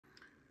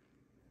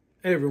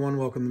Hey everyone,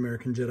 welcome to the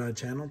American Jedi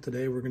channel.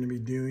 Today we're going to be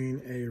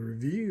doing a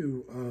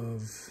review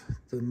of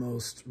the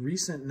most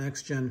recent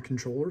next-gen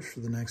controllers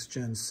for the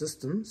next-gen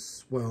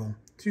systems. Well,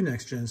 2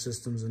 next-gen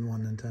systems and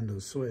 1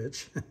 Nintendo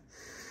Switch.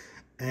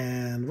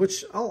 And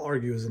which I'll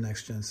argue is a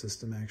next-gen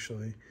system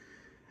actually.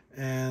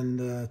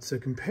 And to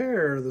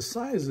compare the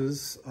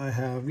sizes, I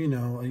have, a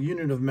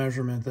unit of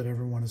measurement that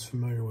everyone is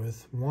familiar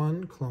with.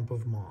 1 clump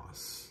of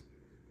moss.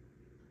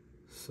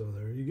 So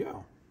there you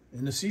go.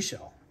 In a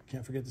seashell.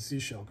 Can't forget the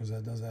seashell because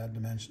that does add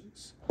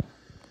dimensions.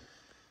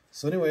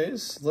 So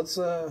anyways, let's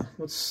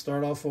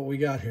start off what we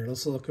got here.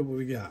 Let's look at what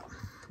we got.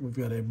 We've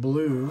got a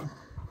blue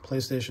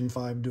PlayStation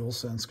 5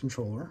 DualSense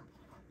controller.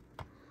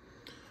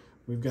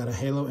 We've got a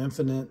Halo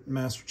Infinite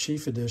Master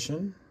Chief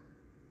Edition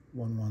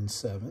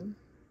 117.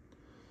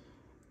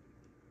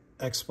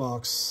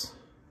 Xbox,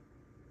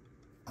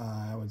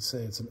 I would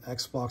say it's an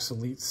Xbox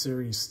Elite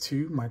Series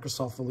 2,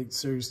 Microsoft Elite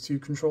Series 2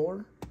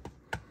 controller.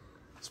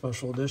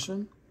 Special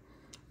edition.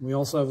 We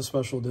also have a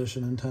special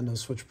edition Nintendo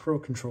Switch Pro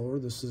controller.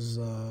 This is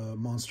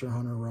Monster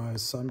Hunter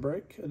Rise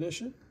Sunbreak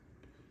edition.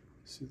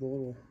 See the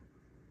little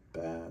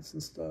bats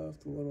and stuff,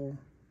 the little,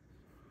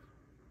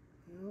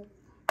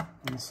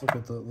 Let's look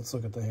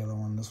at the Halo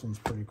one. This one's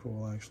pretty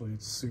cool actually.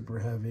 It's super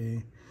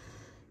heavy.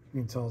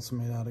 You can tell it's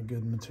made out of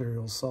good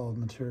materials, solid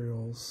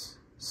materials,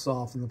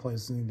 soft in the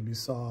places that need to be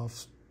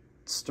soft,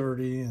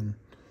 sturdy, and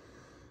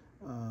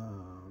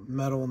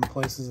metal in the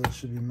places that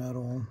should be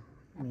metal.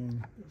 I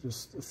mean,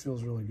 it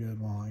feels really good.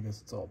 Well, I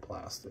guess it's all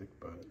plastic,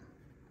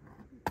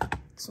 but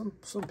some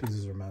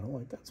pieces are metal,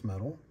 like that's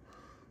metal.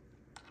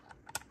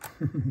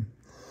 And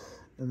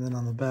then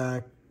on the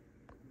back,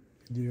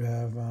 you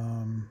have,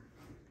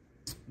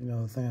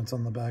 the thing that's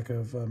on the back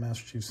of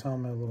Master Chief's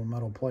helmet, a little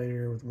metal plate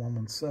here with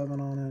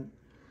 117 on it.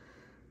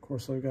 Of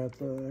course, I've got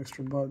the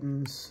extra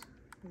buttons,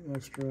 the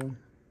extra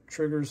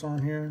triggers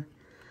on here,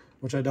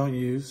 which I don't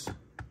use.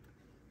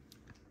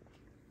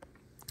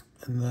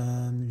 And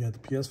then you got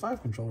the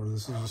PS5 controller.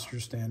 This is just your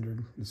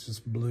standard. It's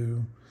just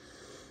blue.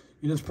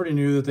 It's pretty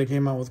new that they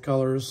came out with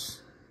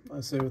colors.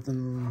 I'd say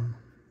within,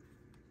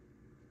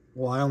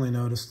 well, I only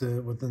noticed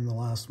it within the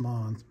last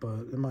month, but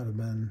it might have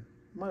been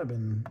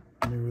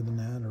newer than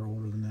that or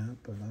older than that,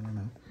 but I don't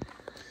know.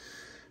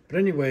 But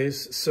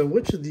anyways, so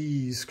which of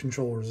these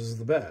controllers is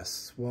the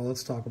best? Well,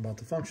 let's talk about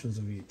the functions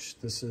of each.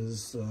 This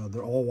is,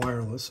 they're all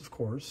wireless, of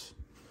course.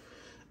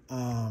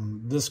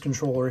 This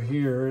controller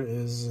here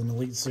is an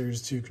Elite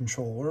Series 2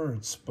 controller.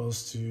 It's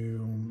supposed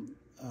to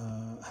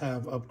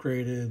have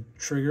upgraded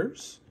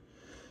triggers,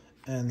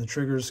 and the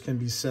triggers can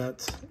be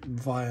set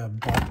via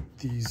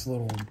these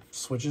little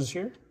switches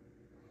here,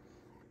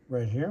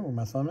 right here where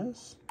my thumb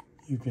is.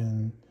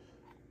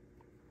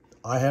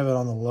 I have it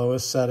on the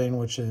lowest setting,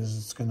 which is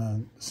it's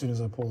gonna, as soon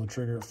as I pull the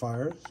trigger, it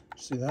fires.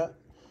 See that?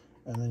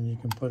 And then you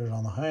can put it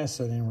on the highest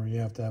setting where you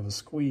have to have a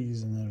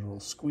squeeze, and then it'll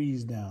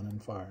squeeze down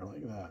and fire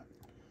like that.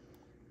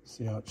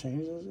 See how it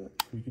changes it?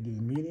 We could do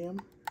the medium.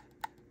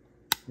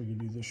 We could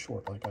do the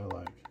short like I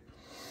like.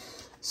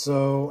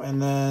 So,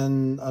 and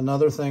then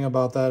another thing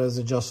about that is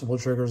adjustable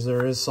triggers.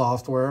 There is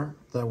software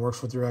that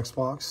works with your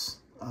Xbox.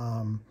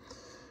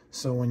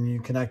 So when you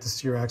connect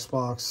this to your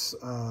Xbox,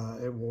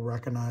 it will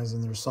recognize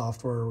in their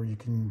software where you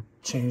can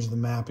change the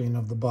mapping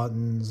of the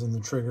buttons and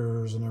the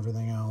triggers and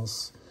everything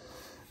else.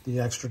 The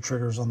extra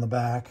triggers on the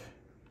back.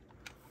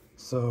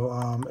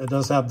 So it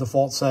does have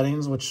default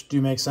settings, which do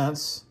make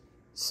sense.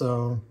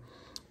 So,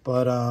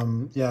 but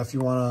yeah, if you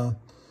want to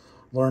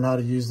learn how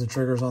to use the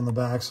triggers on the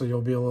back so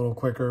you'll be a little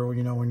quicker,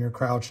 when you're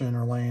crouching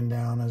or laying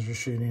down as you're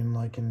shooting,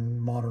 like in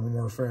Modern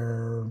Warfare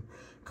or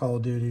Call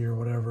of Duty or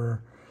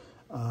whatever.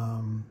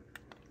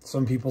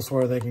 Some people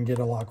swear they can get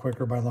a lot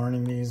quicker by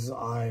learning these.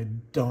 I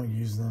don't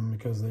use them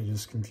because they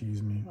just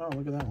confuse me. Oh,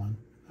 look at that one.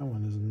 That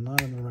one is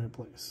not in the right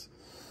place.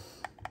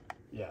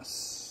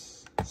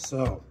 Yes.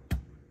 So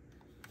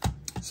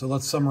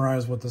let's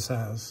summarize what this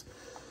has.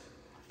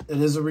 It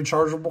is a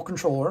rechargeable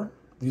controller.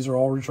 These are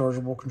all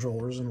rechargeable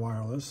controllers and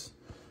wireless.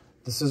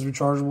 This is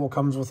rechargeable,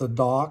 comes with a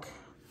dock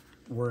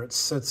where it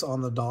sits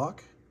on the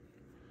dock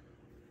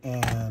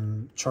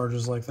and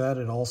charges like that.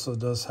 It also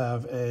does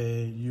have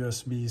a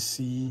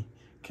USB-C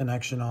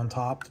connection on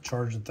top to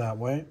charge it that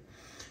way.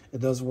 It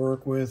does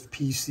work with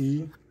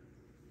PC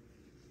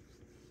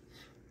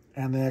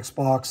and the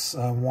Xbox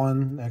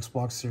One,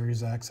 Xbox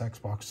Series X,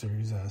 Xbox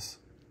Series S.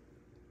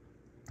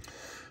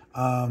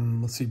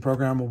 Let's see,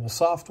 programmable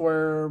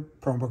software,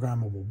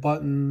 programmable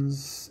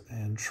buttons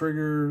and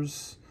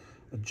triggers,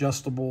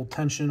 adjustable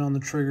tension on the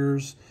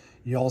triggers.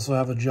 You also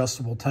have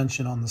adjustable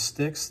tension on the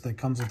sticks that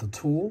comes with the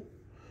tool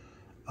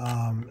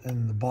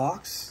in the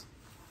box.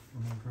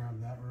 I'm gonna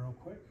grab that real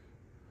quick.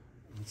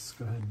 Let's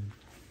go ahead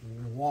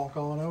and walk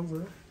on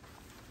over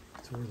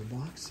to where the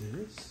box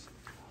is.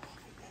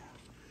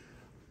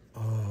 Oh,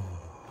 yeah.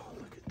 Oh,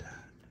 look at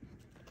that.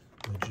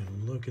 Would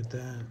you look at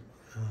that?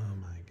 Oh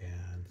my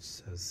God,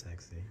 so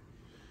sexy.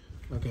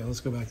 Okay,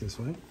 let's go back this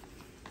way.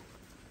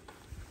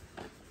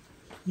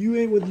 You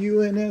ain't with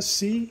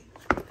UNSC?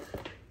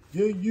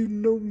 Yeah, you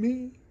know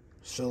me.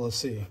 So let's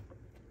see.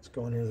 Let's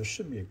go in here. There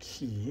should be a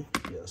key.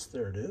 Yes,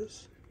 there it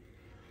is.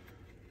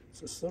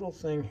 It's this little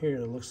thing here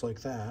that looks like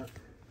that.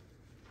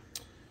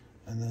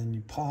 And then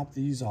you pop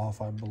these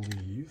off, I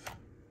believe.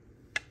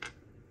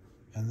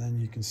 And then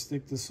you can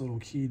stick this little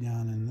key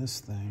down in this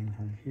thing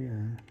right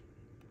here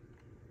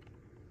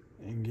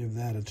and give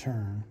that a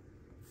turn.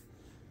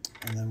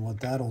 And then what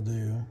that'll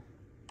do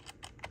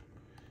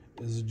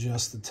is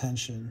adjust the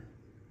tension,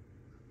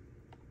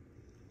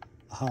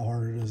 how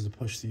hard it is to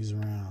push these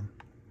around.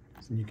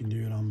 And you can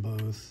do it on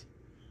both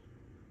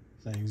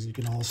things. You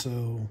can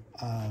also,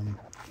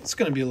 it's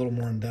going to be a little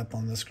more in depth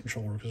on this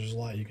controller because there's a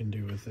lot you can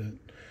do with it.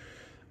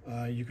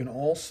 You can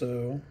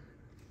also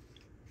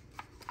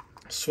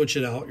switch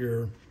it out,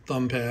 your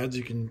thumb pads.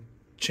 You can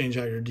change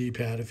out your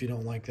D-pad if you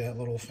don't like that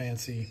little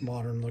fancy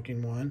modern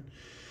looking one.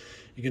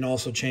 You can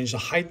also change the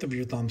height of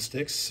your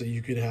thumbsticks, so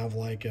you could have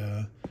like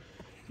a,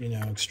 you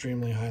know,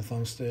 extremely high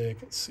thumbstick.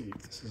 Let's see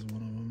if this is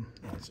one of them.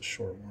 No, it's a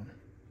short one.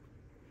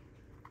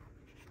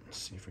 Let's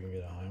see if we can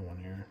get a high one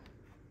here.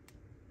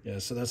 Yeah,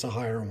 so that's a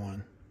higher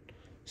one.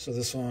 So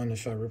this one,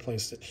 if I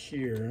replaced it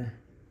here,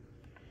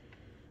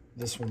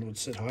 this one would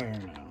sit higher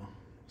now.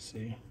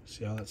 See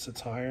how that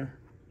sits higher?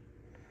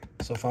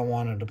 So if I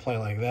wanted to play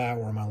like that,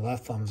 where my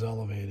left thumb's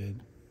elevated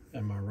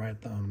and my right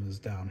thumb is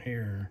down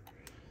here,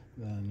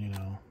 then, you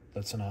know,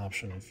 that's an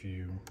option if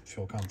you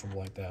feel comfortable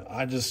like that.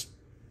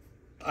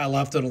 I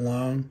left it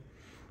alone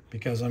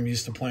because I'm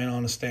used to playing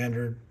on a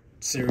standard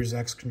Series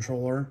X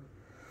controller.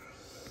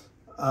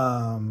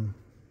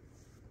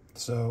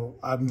 So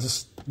I'm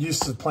just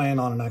used to playing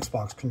on an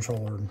Xbox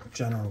controller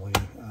generally.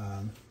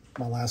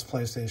 My last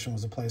PlayStation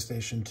was a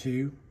PlayStation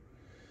 2.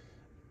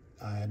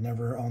 I had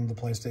never owned the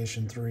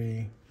PlayStation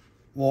 3.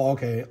 Well,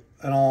 okay,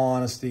 in all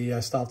honesty, I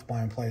stopped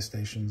buying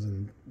PlayStations,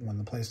 and when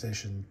the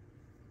PlayStation,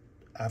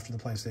 after the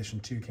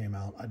PlayStation 2 came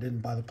out, I didn't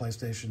buy the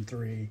PlayStation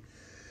 3.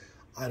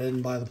 I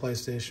didn't buy the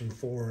PlayStation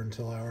 4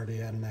 until I already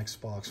had an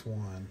Xbox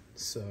One.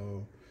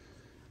 So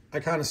I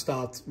kind of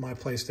stopped my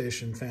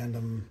PlayStation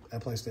fandom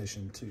at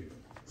PlayStation 2.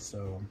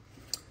 So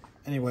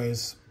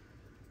anyways,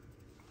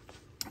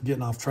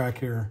 getting off track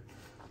here.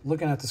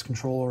 Looking at this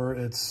controller,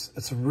 it's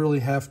a really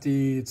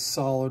hefty, it's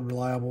solid,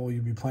 reliable.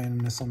 You'll be playing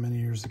this on many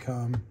years to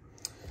come.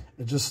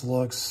 It just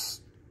looks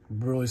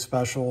really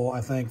special.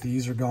 I think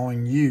these are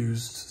going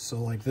used.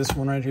 So like this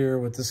one right here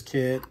with this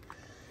kit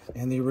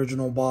and the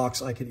original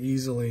box, I could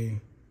easily,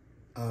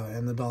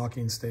 and the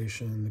docking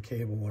station, the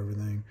cable,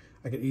 everything,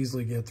 I could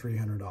easily get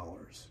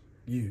 $300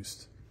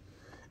 used.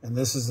 And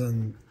this is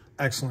in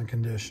excellent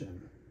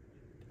condition.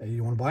 Hey,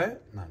 you want to buy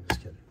it? No, I'm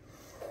just kidding.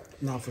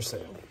 Not for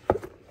sale.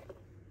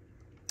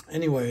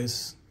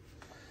 Anyways,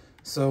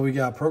 so we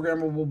got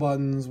programmable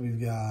buttons.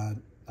 We've got,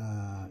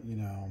 you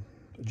know,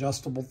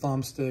 adjustable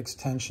thumbsticks,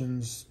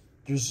 tensions.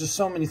 There's just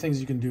so many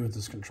things you can do with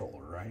this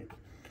controller, right?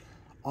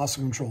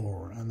 Awesome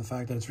controller. And the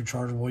fact that it's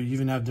rechargeable, you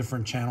even have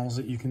different channels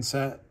that you can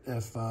set.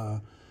 If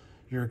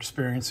you're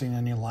experiencing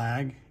any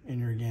lag in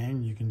your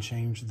game, you can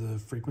change the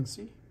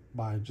frequency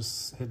by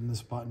just hitting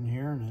this button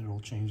here, and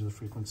it'll change the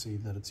frequency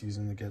that it's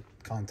using to get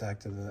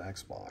contact to the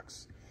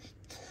Xbox.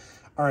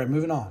 All right,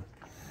 moving on.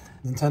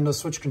 Nintendo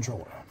Switch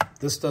controller.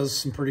 This does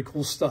some pretty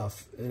cool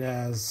stuff. It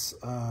has,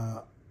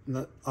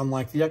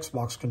 unlike the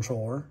Xbox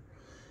controller,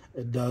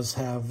 it does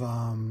have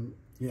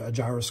you know, a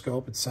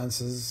gyroscope. It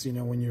senses, you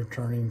know, when you're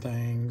turning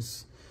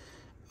things,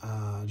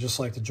 just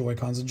like the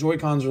Joy-Cons. The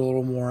Joy-Cons are a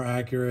little more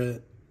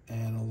accurate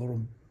and a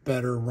little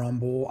better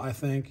rumble, I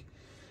think.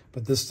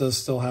 But this does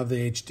still have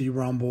the HD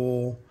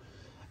rumble.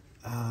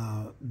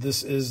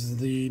 This is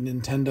the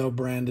Nintendo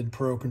branded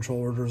Pro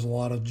controller. There's a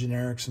lot of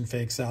generics and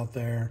fakes out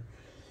there.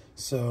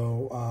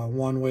 So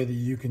one way that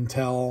you can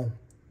tell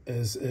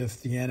is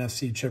if the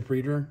NFC chip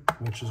reader,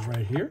 which is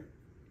right here,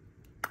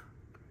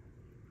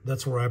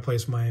 that's where I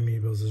place my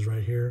amiibos, is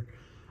right here.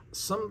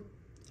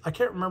 I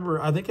can't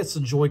remember, I think it's the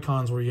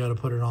Joy-Cons where you got to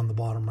put it on the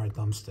bottom right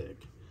thumbstick.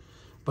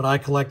 But I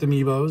collect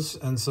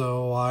amiibos, and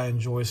so I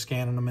enjoy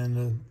scanning them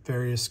into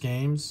various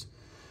games.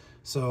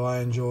 So I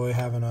enjoy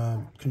having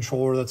a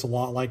controller that's a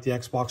lot like the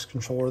Xbox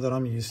controller that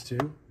I'm used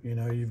to. You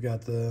know, you've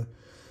got the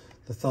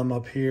thumb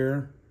up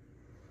here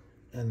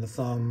and the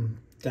thumb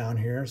down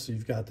here. So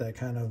you've got that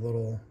kind of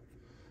little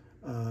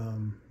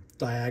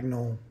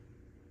diagonal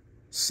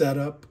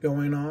setup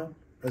going on,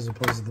 as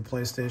opposed to the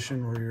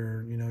PlayStation where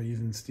you're, you know,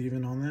 even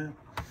Steven on that,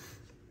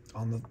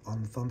 on the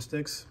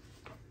thumbsticks.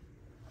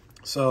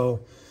 So,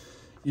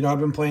 you know, I've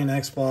been playing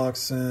Xbox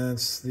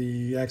since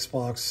the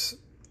Xbox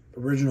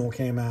original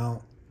came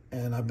out,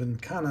 and I've been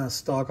kind of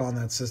stuck on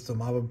that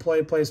system. I would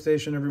play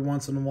PlayStation every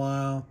once in a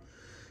while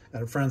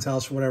at a friend's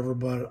house or whatever,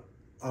 but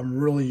I'm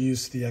really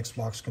used to the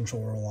Xbox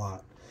controller a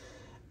lot.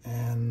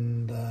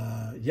 And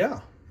yeah,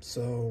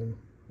 so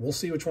we'll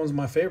see which one's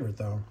my favorite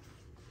though.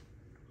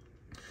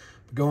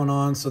 Going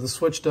on, so the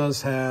Switch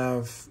does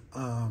have,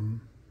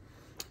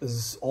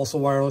 is also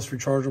wireless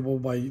rechargeable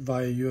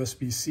via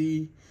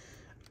USB-C.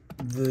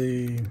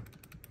 The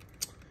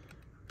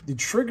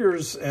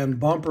triggers and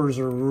bumpers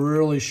are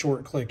really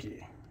short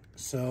clicky.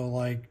 So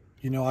like,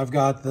 you know, I've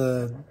got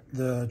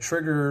the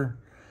trigger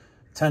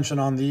tension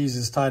on these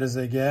as tight as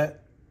they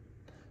get,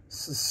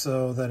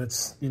 so that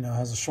it's, you know,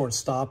 has a short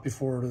stop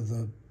before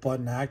the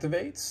button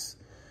activates.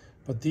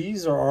 But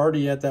these are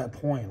already at that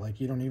point,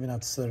 like you don't even have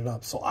to set it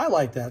up. So I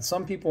like that.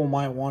 Some people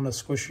might want a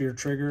squishier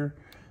trigger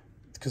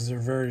because they're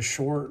very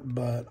short,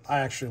 but I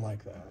actually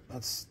like that.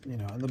 That's, you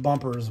know, and the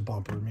bumper is a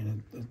bumper. I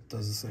mean, it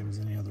does the same as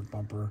any other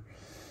bumper.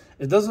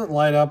 It doesn't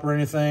light up or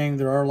anything.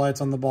 There are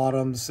lights on the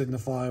bottom to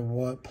signify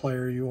what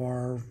player you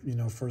are, you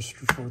know, first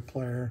or fourth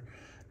player.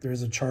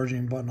 There's a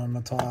charging button on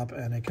the top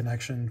and a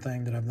connection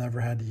thing that I've never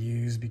had to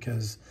use,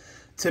 because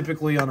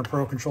typically on a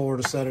Pro Controller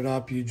to set it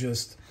up, you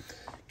just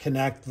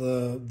connect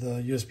the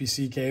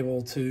USB-C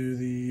cable to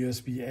the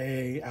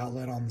USB-A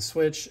outlet on the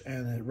Switch,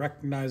 and it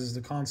recognizes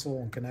the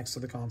console and connects to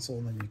the console,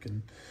 and then you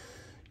can,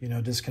 you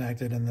know,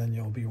 disconnect it, and then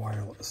you'll be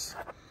wireless.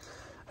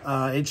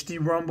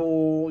 HD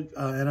Rumble,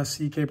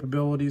 NFC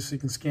capabilities, so you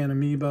can scan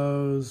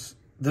amiibos.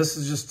 This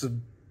is just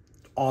an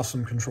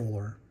awesome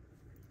controller.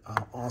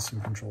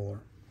 Awesome controller.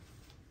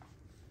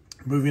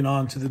 Moving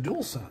on to the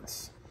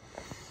DualSense.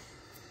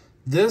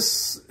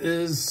 This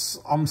is,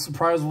 I'm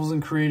surprised it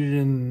wasn't created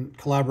in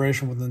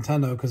collaboration with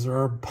Nintendo, because there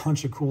are a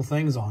bunch of cool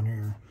things on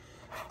here.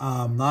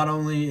 Not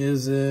only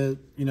is it,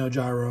 you know,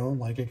 gyro,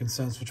 like it can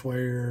sense which way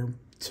you're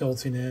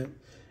tilting it.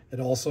 It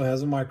also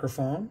has a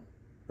microphone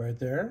right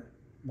there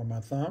by my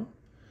thumb.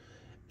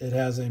 It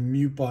has a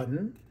mute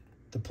button,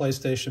 the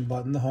PlayStation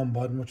button, the home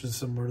button, which is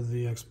similar to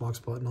the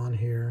Xbox button on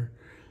here,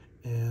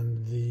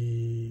 and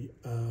the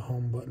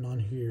home button on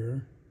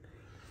here.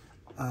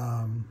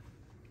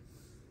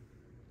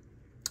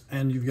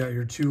 And you've got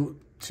your two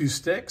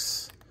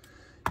sticks.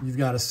 You've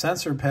got a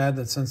sensor pad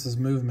that senses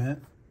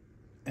movement,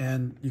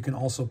 and you can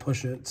also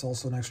push it. It's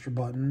also an extra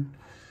button.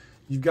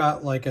 You've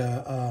got like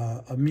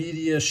a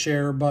media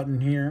share button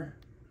here.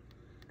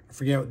 I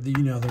forget,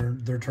 you know,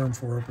 their term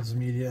for it, but it's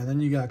media. And then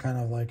you got kind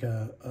of like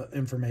a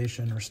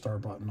information or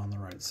start button on the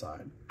right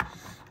side.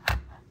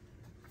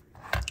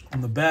 On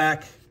the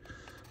back,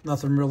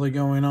 nothing really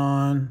going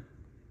on.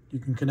 You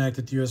can connect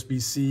it to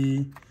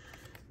USB-C.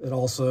 It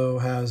also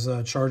has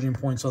charging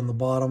points on the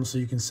bottom, so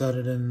you can set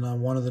it in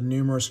one of the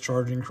numerous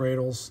charging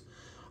cradles.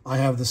 I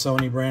have the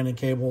Sony branded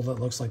cable that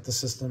looks like the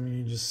system.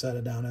 You just set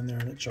it down in there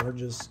and it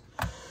charges.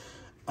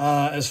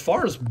 As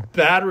far as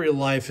battery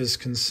life is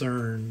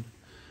concerned,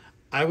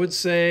 I would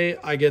say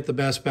I get the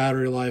best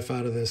battery life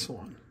out of this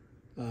one.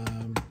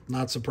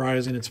 Not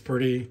surprising, it's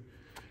pretty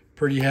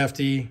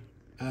hefty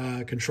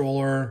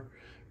controller,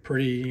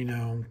 pretty, you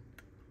know,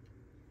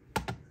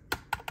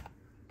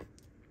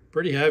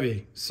 pretty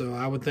heavy. So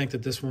I would think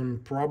that this one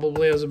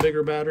probably has a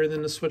bigger battery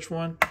than the Switch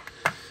one.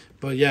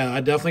 But yeah,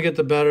 I definitely get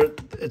the better.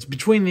 It's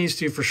between these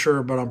two for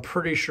sure, but I'm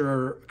pretty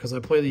sure, because I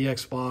play the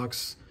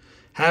Xbox,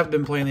 have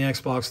been playing the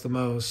Xbox the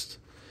most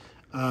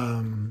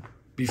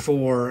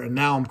before, and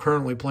now I'm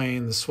currently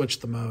playing the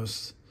Switch the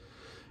most.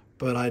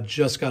 But I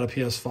just got a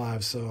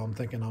PS5, so I'm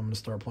thinking I'm going to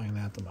start playing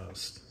that the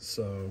most.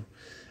 So,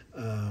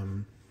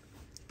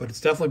 but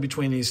it's definitely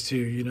between these two.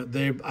 You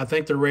know, I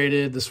think they're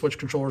rated, the Switch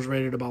controller's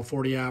rated about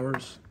 40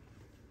 hours.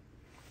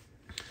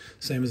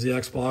 Same as the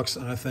Xbox,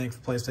 and I think the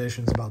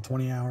PlayStation's about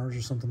 20 hours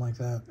or something like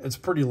that. It's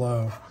pretty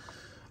low.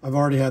 I've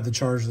already had to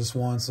charge this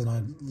once, and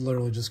I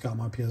literally just got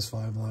my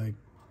PS5 like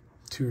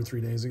 2 or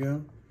 3 days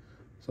ago.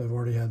 So I've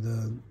already had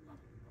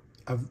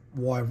I've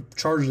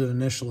charged it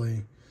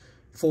initially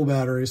full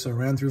battery, so I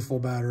ran through full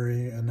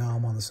battery, and now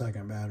I'm on the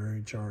second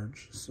battery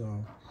charge.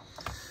 So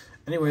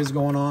anyways,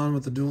 going on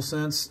with the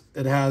DualSense,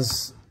 it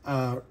has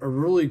a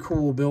really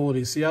cool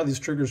ability. See how these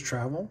triggers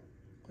travel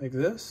like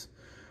this?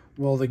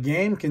 Well, the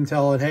game can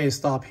tell it, hey,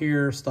 stop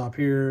here,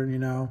 you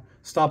know,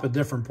 stop at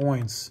different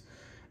points.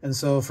 And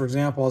so, for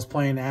example, I was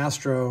playing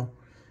Astro's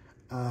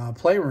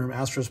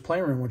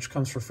Playroom, which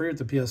comes for free at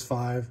the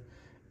PS5,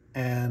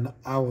 and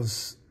I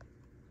was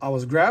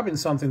grabbing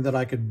something that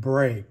I could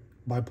break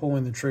by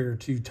pulling the trigger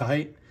too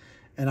tight,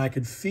 and I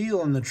could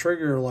feel in the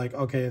trigger like,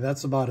 okay,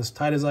 that's about as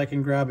tight as I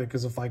can grab it,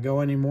 because if I go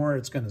any more,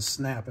 it's going to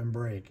snap and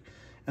break.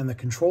 And the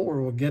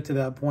controller will get to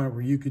that point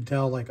where you could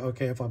tell, like,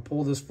 okay, if I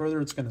pull this further,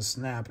 it's going to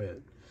snap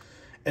it.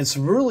 It's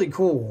really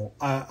cool.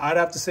 I'd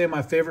have to say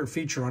my favorite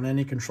feature on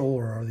any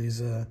controller are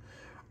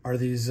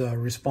these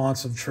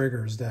responsive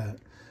triggers that,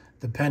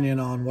 depending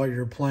on what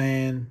you're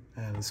playing,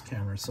 this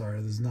camera,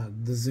 sorry,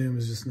 the zoom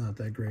is just not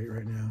that great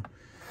right now.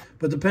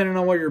 But depending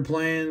on what you're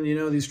playing, you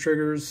know, these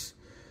triggers,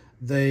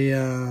 they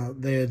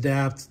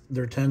adapt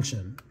their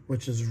tension,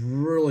 which is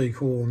really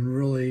cool and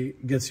really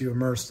gets you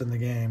immersed in the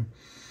game.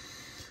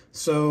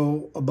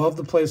 So above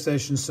the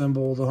PlayStation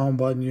symbol, the home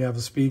button, you have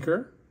a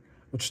speaker,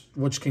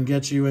 which can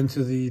get you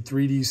into the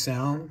 3D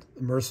sound,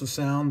 immersive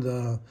sound.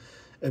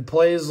 It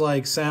plays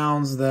like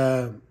sounds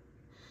that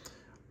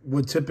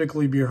would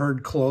typically be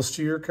heard close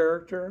to your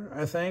character,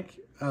 I think,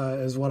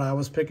 is what I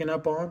was picking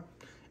up on.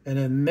 And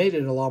it made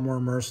it a lot more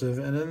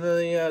immersive. And then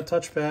the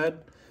touchpad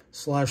 /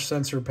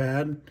 sensor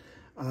pad.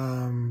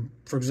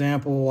 For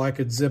example, I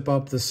could zip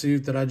up the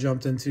suit that I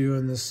jumped into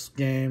in this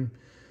game.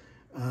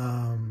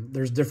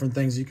 There's different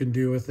things you can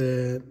do with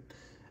it.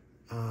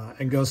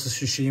 In Ghost of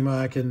Tsushima,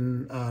 I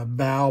can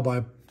bow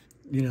by,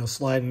 you know,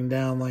 sliding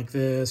down like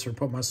this, or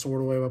put my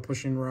sword away by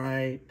pushing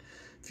right.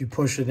 If you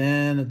push it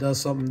in, it does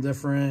something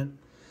different.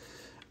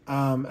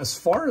 As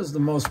far as the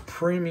most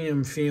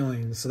premium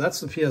feeling, so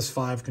that's the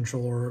PS5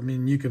 controller. I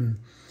mean, you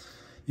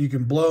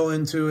can blow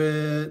into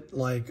it.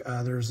 Like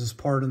there's this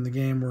part in the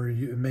game where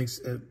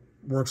it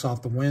works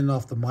off the wind,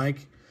 off the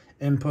mic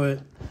input,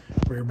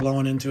 where you're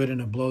blowing into it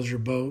and it blows your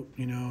boat,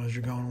 you know, as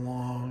you're going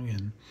along.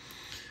 And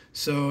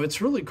so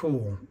it's really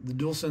cool. The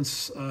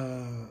DualSense,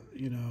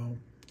 you know,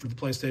 for the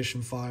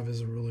PlayStation 5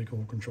 is a really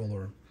cool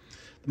controller.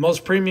 The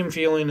most premium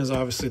feeling is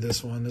obviously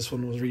this one. This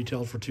one was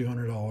retailed for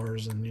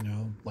 $200, and, you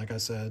know, like I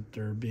said,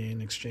 they're being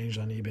exchanged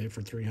on eBay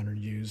for $300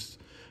 used,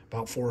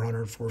 about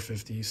 $400,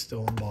 $450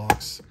 still in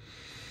box.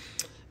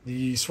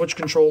 The Switch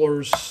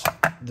controllers,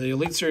 the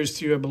Elite Series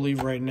 2, I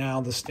believe right now,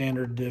 the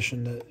standard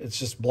edition, it's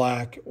just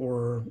black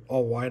or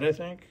all white, I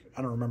think.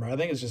 I don't remember. I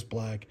think it's just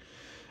black.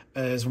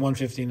 Is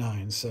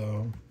 $159,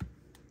 so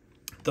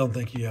don't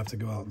think you have to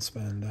go out and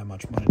spend that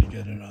much money to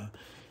get in a,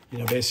 you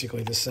know,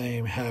 basically the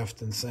same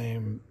heft and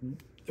same.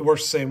 It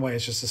works the same way.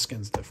 It's just the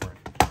skin's different.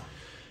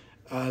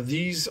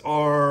 These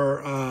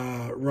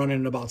are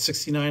running about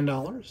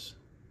 $69.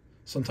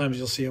 Sometimes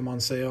you'll see them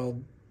on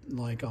sale,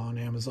 like on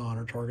Amazon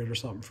or Target or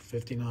something, for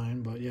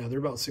 $59. But yeah, they're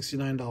about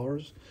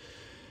 $69.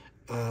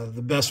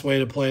 The best way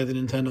to play the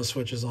Nintendo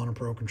Switch is on a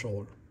Pro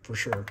controller, for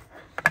sure.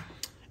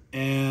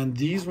 And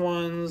these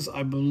ones,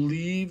 I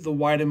believe the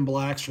white and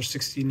blacks are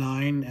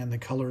 $69, and the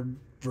colored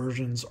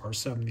versions are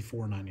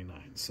 $74.99.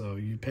 So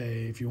you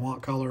pay, if you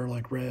want color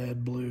like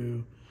red,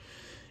 blue,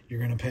 you're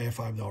going to pay a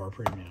 $5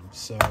 premium.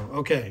 So,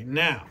 okay,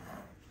 now,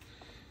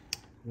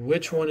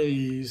 which one of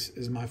these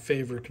is my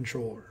favorite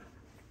controller?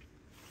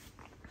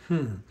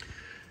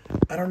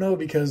 I don't know,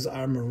 because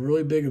I'm a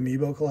really big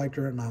Amiibo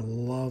collector, and I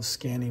love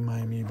scanning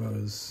my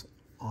Amiibos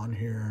on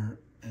here,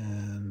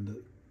 and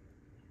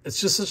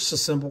it's just such a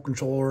simple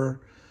controller.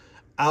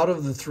 Out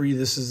of the three,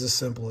 this is the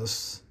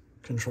simplest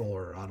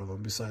controller out of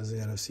them, besides the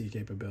NFC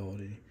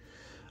capability.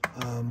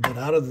 But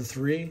out of the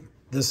three,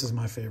 this is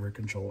my favorite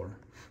controller,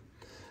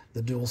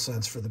 the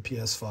DualSense for the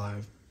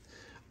PS5.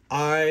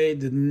 I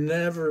did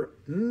never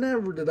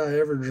did I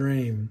ever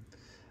dream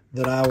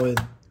that I would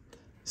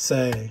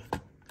say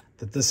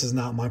that this is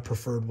not my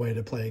preferred way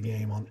to play a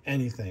game on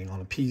anything,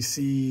 on a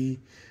PC,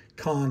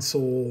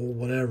 console,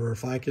 whatever.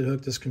 If I could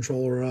hook this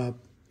controller up,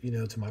 you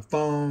know, to my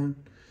phone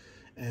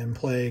and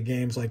play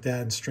games like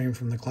that and stream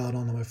from the cloud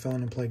onto my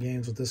phone and play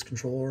games with this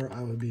controller,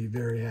 I would be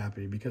very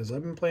happy, because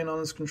I've been playing on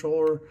this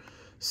controller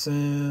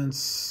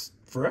since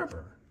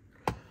forever.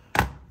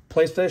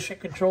 PlayStation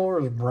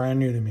controller is brand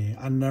new to me.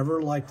 I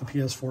never liked the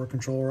PS4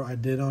 controller. I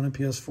did own a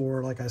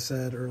PS4, like I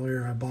said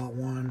earlier. I bought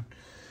one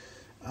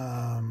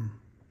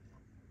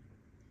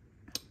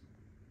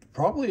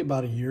probably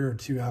about a year or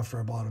two after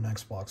I bought an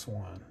Xbox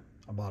One.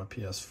 I bought a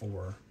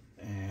PS4,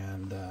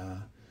 and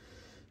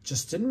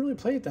just didn't really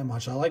play it that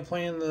much. I like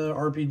playing the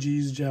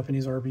RPGs,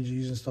 Japanese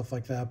RPGs and stuff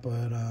like that,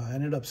 but I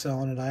ended up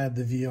selling it. I had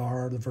the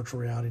VR, the virtual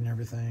reality and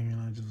everything, and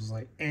I just was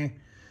like,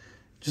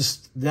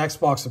 Just the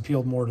Xbox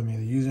appealed more to me,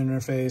 the user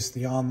interface,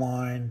 the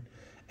online,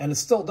 and it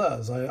still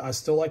does. I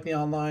still like the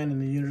online and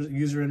the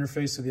user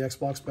interface of the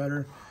Xbox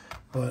better,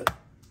 but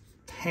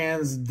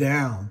hands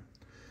down,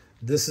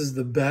 this is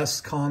the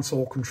best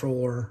console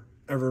controller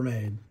ever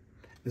made,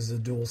 is the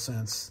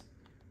DualSense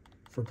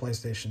for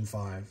PlayStation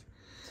 5.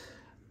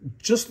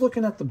 Just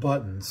looking at the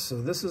buttons,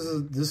 so this is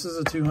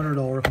a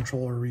 $200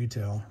 controller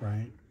retail,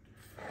 right?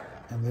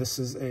 And this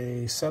is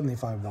a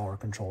 $75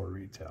 controller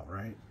retail,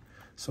 right?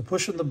 So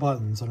pushing the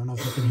buttons, I don't know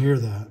if you can hear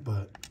that,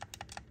 but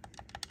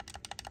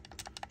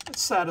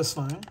it's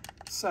satisfying.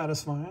 It's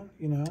satisfying,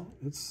 you know.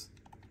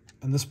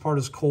 And this part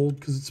is cold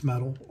because it's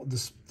metal.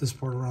 This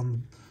part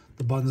around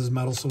the buttons is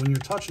metal, so when you're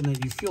touching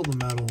it, you feel the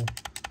metal,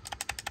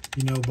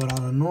 you know. But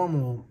on a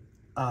normal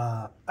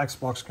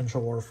Xbox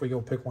controller, if we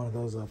go pick one of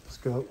those up,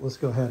 let's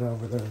go head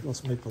over there.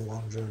 Let's make the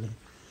long journey.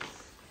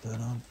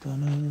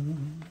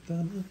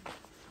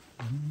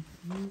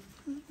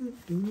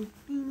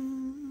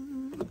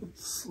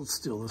 Let's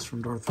steal this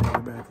from Darth Vader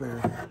back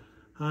there.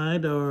 Hi,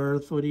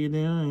 Darth. What are you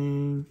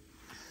doing?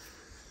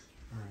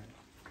 All right.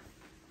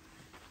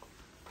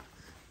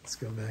 Let's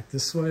go back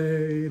this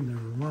way.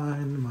 Never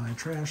mind my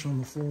trash on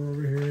the floor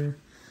over here.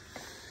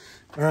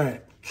 All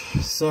right.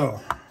 So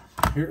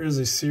here is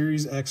a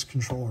Series X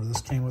controller.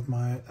 This came with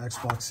my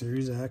Xbox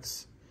Series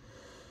X.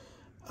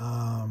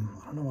 I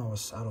don't know why I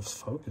was out of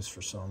focus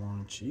for so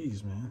long.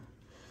 Jeez, man.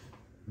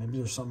 Maybe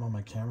there's something on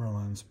my camera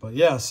lens. But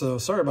yeah, so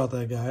sorry about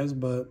that, guys.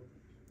 But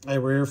hey,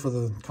 we're here for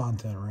the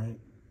content, right?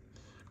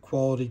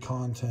 Quality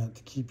content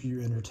to keep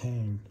you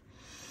entertained.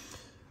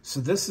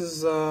 So this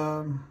is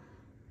the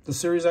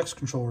Series X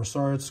controller.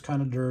 Sorry, it's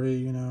kind of dirty,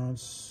 you know.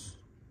 It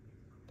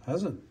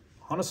hasn't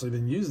honestly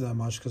been used that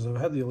much because I've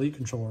had the Elite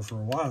controller for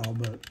a while.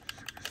 But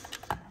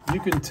you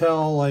can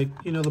tell, like,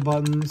 you know, the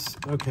buttons.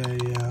 Okay,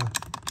 yeah.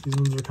 These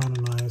ones are kind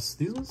of nice.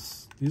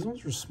 These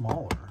ones are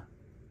smaller.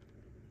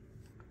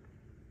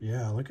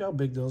 Yeah, look how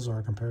big those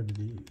are compared to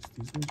these.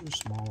 These ones are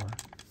smaller.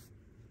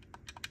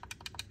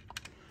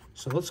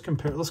 So let's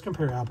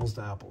compare apples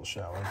to apples,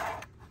 shall we?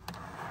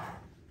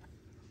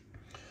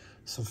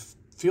 So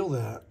feel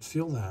that.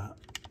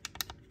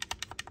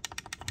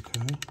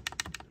 Okay.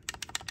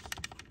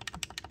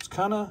 It's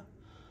kind of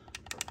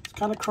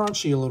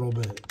crunchy a little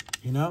bit,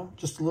 you know,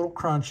 just a little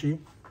crunchy.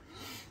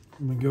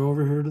 Let me go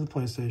over here to the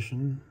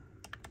PlayStation.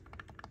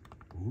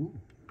 Ooh,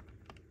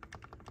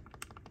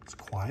 it's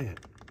quiet,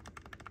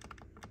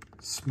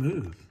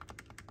 smooth.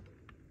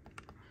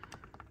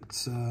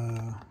 It's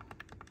a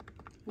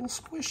little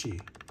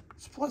squishy.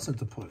 It's pleasant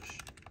to push.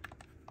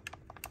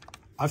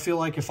 I feel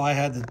like if I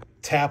had to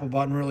tap a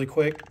button really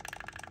quick,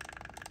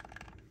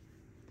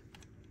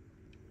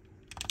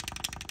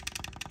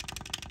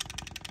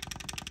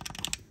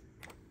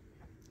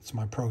 it's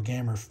my pro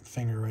gamer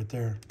finger right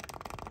there.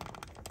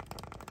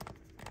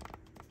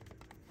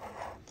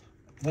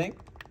 I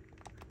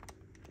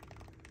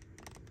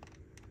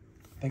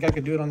think I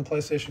could do it on the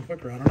PlayStation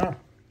quicker. I don't know.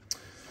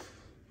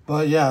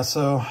 But yeah,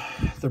 so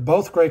they're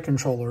both great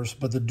controllers,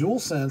 but the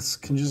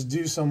DualSense can just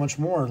do so much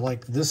more.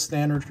 Like this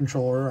standard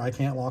controller, I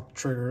can't lock the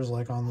triggers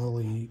like on the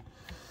Elite.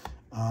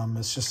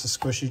 It's just a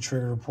squishy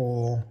trigger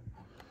pull,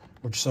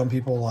 which some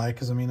people like,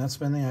 because I mean, that's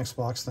been the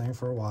Xbox thing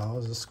for a while,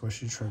 is a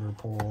squishy trigger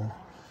pull.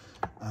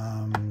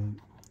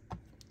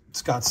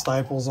 It's got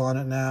staples on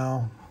it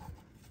now,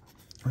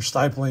 or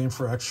stipling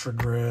for extra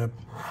grip.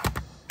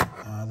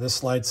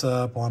 This lights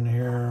up on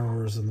here,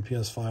 whereas in the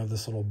PS5,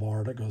 this little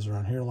bar that goes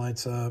around here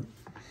lights up.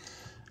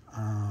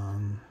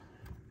 I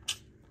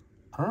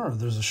don't know,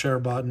 there's a share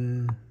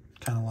button,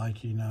 kind of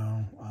like, you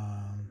know,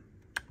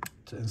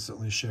 to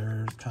instantly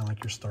share, kind of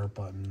like your start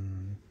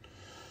button.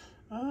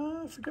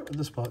 I forget what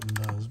this button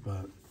does,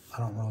 but I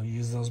don't really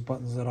use those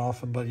buttons that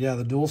often. But yeah,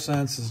 the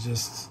DualSense is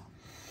just,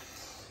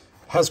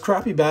 has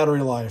crappy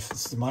battery life.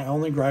 It's my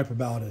only gripe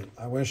about it.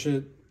 I wish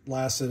it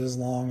lasted as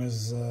long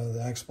as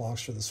the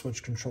Xbox or the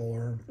Switch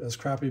controller. It has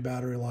crappy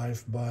battery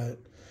life, but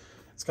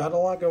it's got a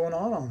lot going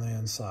on the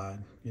inside.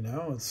 You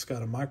know, it's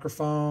got a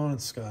microphone,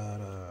 it's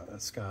got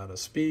a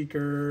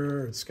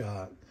speaker, it's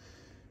got,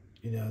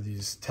 you know,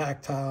 these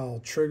tactile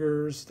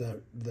triggers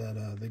that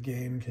the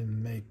game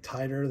can make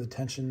tighter, the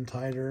tension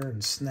tighter,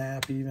 and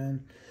snap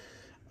even.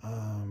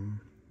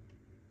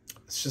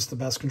 It's just the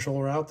best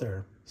controller out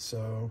there.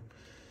 So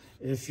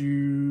if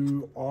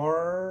you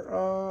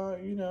are,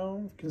 you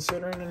know,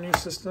 considering a new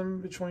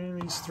system between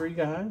these three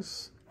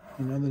guys,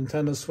 you know, the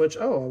Nintendo Switch.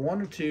 Oh, I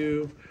wanted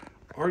to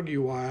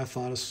argue why I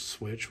thought a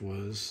Switch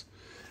was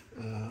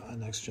a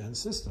next-gen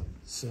system.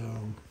 So,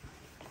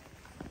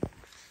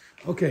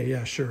 okay,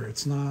 yeah, sure,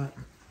 it's not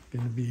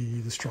going to be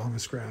the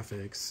strongest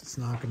graphics. It's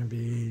not going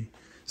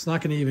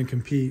to even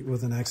compete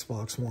with an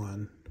Xbox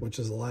One, which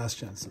is the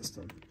last-gen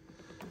system.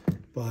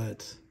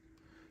 But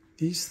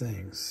these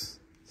things,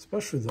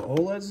 especially the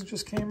OLEDs that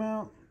just came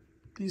out,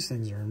 these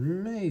things are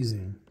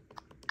amazing.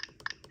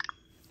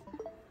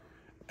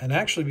 And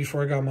actually,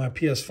 before I got my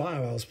PS5,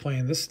 I was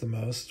playing this the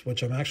most,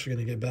 which I'm actually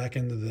going to get back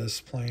into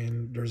this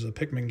playing. There's a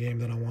Pikmin game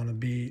that I want to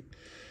beat,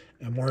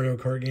 a Mario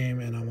Kart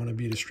game, and I want to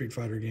beat a Street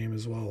Fighter game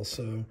as well.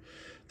 So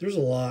there's a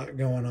lot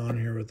going on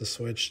here with the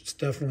Switch. It's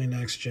definitely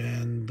next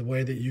gen. The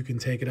way that you can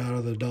take it out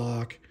of the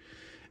dock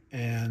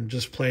and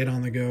just play it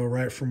on the go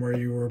right from where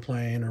you were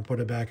playing, or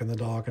put it back in the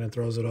dock and it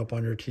throws it up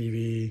on your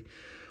TV.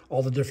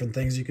 All the different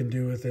things you can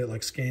do with it,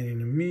 like scanning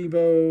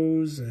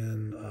amiibos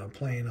and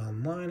playing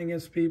online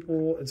against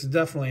people. It's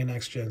definitely a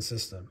next-gen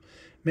system.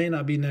 May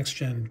not be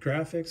next-gen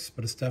graphics,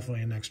 but it's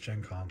definitely a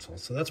next-gen console.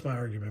 So that's my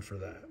argument for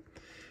that.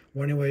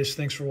 Well, anyways,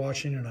 thanks for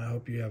watching, and I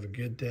hope you have a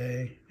good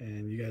day.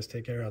 And you guys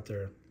take care out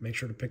there. Make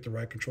sure to pick the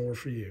right controller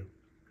for you.